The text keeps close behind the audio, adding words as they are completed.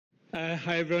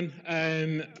Hi everyone.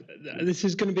 This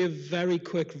is going to be a very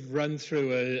quick run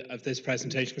through of this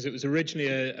presentation because it was originally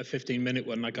a 15-minute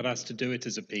one. I got asked to do it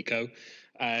as a PICO.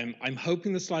 I'm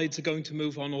hoping the slides are going to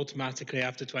move on automatically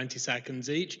after 20 seconds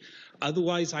each.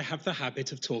 Otherwise, I have the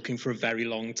habit of talking for a very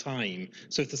long time.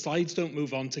 So if the slides don't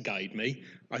move on to guide me,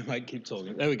 I might keep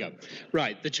talking. There we go.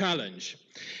 Right, the challenge.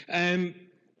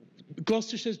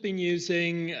 Gloucestershire's been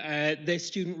using their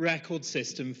student record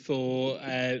system for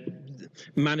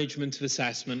management of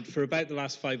assessment for about the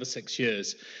last 5 or 6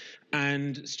 years,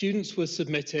 and students were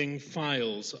submitting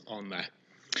files on there.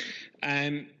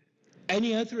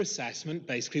 Any other assessment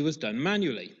basically was done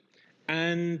manually.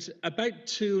 And about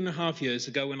 2.5 years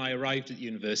ago, when I arrived at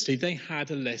university, they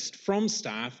had a list from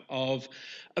staff of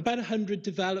about 100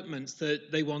 developments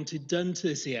that they wanted done to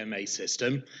this EMA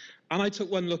system. And I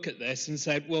took one look at this and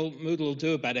said, well, Moodle will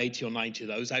do about 80 or 90 of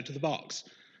those out of the box.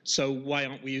 So why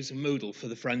aren't we using Moodle for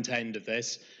the front end of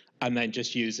this and then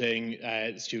just using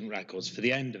student records for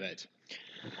the end of it?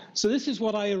 So this is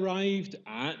what I arrived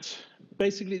at.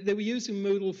 Basically, they were using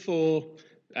Moodle for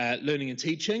learning and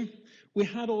teaching. We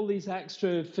had all these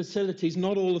extra facilities,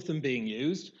 not all of them being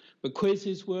used, but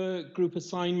quizzes were, group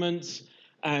assignments,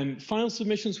 file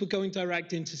submissions were going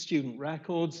direct into student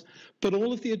records, but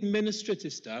all of the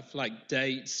administrative stuff like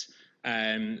dates,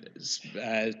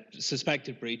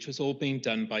 suspected breach was all being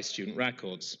done by student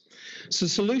records. So the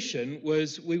solution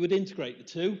was we would integrate the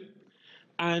two,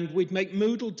 and we'd make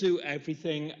Moodle do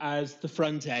everything as the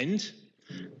front end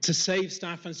to save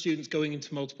staff and students going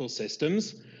into multiple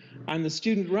systems, and the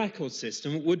student record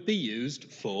system would be used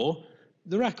for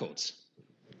the records.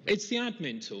 It's the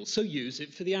admin tool, so use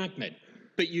it for the admin,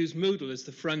 but use Moodle as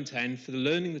the front end for the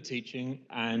learning, the teaching,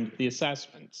 and the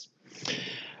assessments.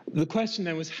 The question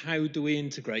then was, how do we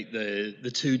integrate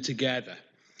the two together?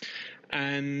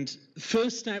 And the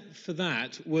first step for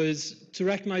that was to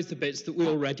recognize the bits that we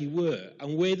already were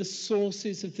and where the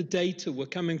sources of the data were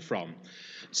coming from.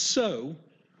 So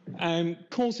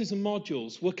courses and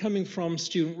modules were coming from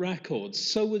student records.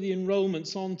 So were the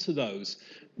enrollments onto those.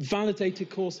 Validated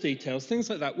course details, things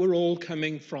like that were all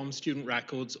coming from student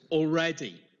records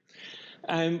already.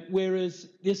 Whereas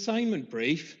the assignment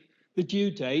brief, the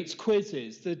due dates,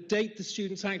 quizzes, the date the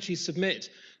students actually submit,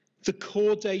 the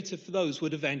core data for those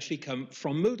would eventually come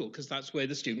from Moodle because that's where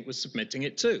the student was submitting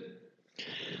it to.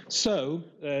 So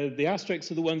the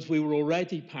asterisks are the ones we were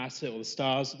already passing, or the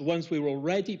stars, the ones we were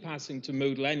already passing to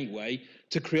Moodle anyway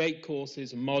to create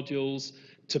courses and modules,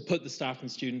 to put the staff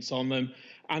and students on them.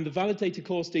 And the validated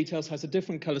course details has a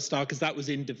different color star because that was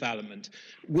in development.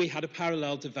 We had a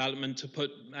parallel development to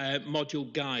put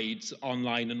module guides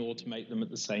online and automate them at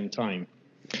the same time.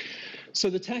 So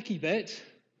the techie bit,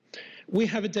 we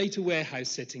have a data warehouse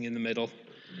sitting in the middle.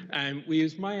 We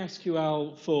use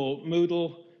MySQL for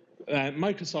Moodle,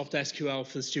 Microsoft SQL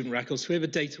for the student records. So we have a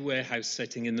data warehouse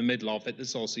sitting in the middle of it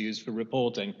that's also used for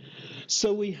reporting.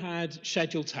 So we had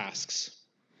scheduled tasks.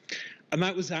 And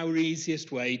that was our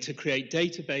easiest way to create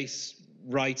database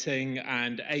writing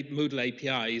and Moodle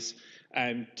APIs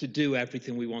to do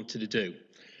everything we wanted to do.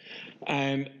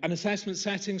 An assessment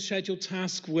settings scheduled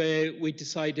task where we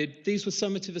decided these were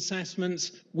summative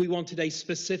assessments. We wanted a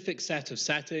specific set of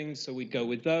settings, so we'd go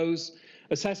with those.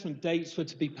 Assessment dates were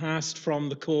to be passed from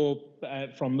the core,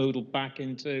 from Moodle back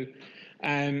into.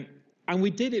 And we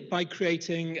did it by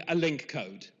creating a link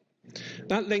code.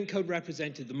 That link code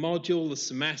represented the module, the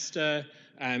semester,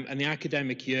 and the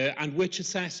academic year, and which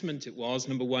assessment it was,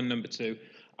 number 1, number 2.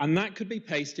 And that could be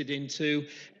pasted into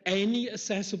any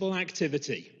accessible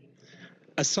activity.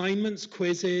 Assignments,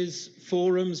 quizzes,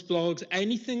 forums, blogs,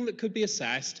 anything that could be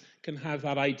assessed can have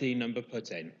that ID number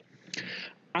put in.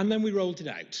 And then we rolled it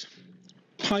out.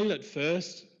 Pilot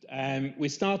first. We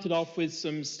started off with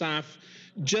some staff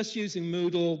just using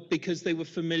Moodle because they were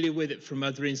familiar with it from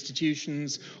other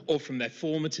institutions or from their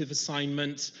formative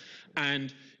assignments,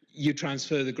 and you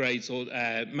transfer the grades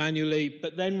manually,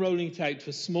 but then rolling it out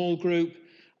to a small group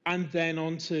and then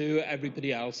on to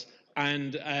everybody else.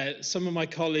 And some of my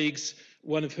colleagues,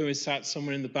 one of whom is sat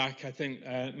somewhere in the back, I think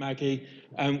Maggie,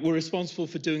 were responsible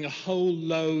for doing a whole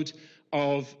load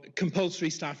of compulsory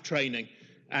staff training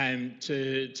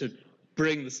to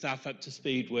bring the staff up to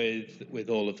speed with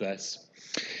all of this.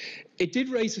 It did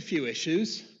raise a few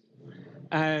issues,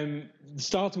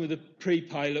 starting with a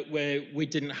pre-pilot where we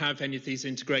didn't have any of these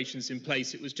integrations in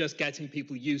place. It was just getting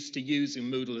people used to using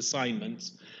Moodle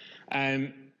assignments,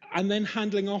 and then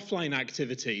handling offline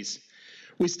activities.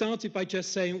 We started by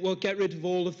just saying, well, get rid of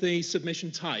all of the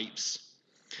submission types.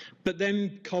 But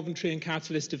then Coventry and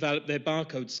Catalyst developed their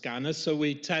barcode scanner, so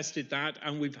we tested that,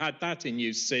 and we've had that in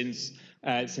use since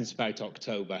about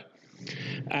October.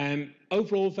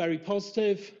 Overall, very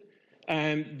positive.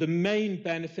 The main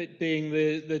benefit being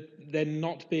there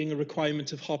not being a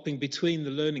requirement of hopping between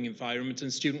the learning environment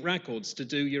and student records to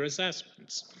do your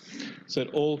assessments. So it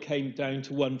all came down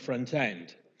to one front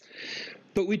end.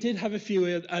 But we did have a few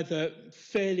other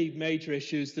fairly major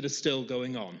issues that are still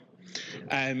going on.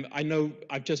 I know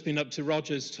I've just been up to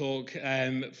Roger's talk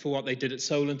for what they did at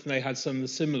Solent, and they had some of the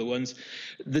similar ones.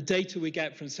 The data we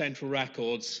get from central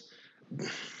records,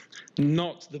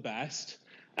 not the best.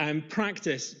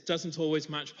 Practice doesn't always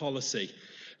match policy.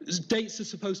 Dates are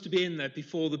supposed to be in there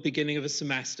before the beginning of a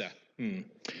semester.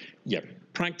 Yeah,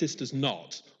 practice does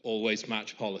not always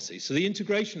match policy. So the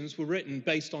integrations were written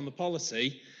based on the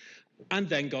policy and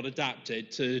then got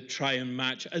adapted to try and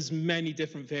match as many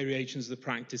different variations of the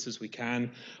practice as we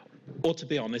can. Or to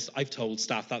be honest, I've told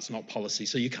staff that's not policy,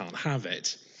 so you can't have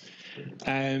it.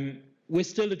 We're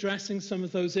still addressing some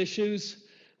of those issues.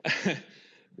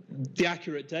 The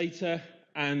accurate data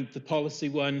and the policy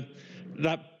one,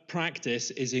 that practice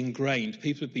is ingrained.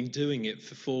 People have been doing it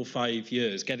for 4 or 5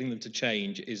 years. Getting them to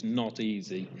change is not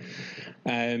easy.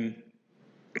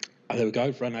 There we go,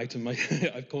 I've run out of my,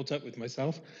 I've caught up with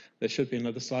myself. There should be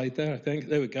another slide there, I think.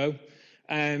 There we go.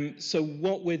 So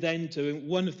what we're then doing,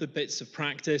 one of the bits of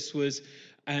practice was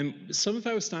some of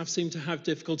our staff seem to have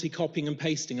difficulty copying and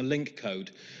pasting a link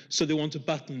code. So they want a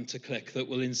button to click that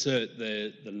will insert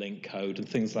the link code and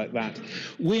things like that.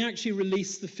 We actually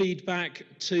release the feedback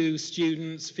to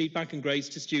students, feedback and grades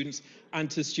to students and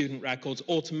to student records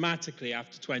automatically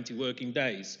after 20 working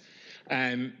days.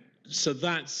 So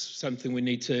that's something we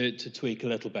need to tweak a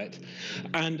little bit.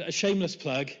 And a shameless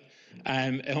plug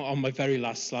on my very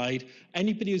last slide,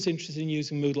 anybody who's interested in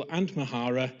using Moodle and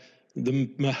Mahara, the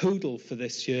Moodle for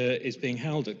this year is being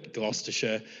held at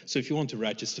Gloucestershire, so if you want to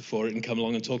register for it and come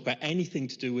along and talk about anything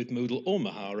to do with Moodle or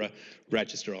Mahara,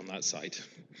 register on that site.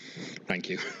 Thank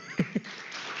you.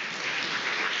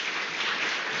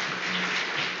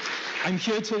 I'm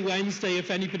here till Wednesday if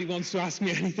anybody wants to ask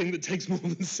me anything that takes more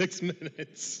than 6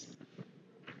 minutes.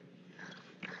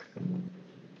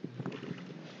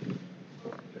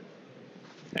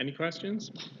 Any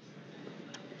questions?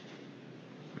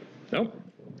 No?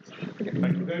 Okay,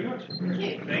 thank you very much. Thank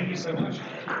you. Thank you so much.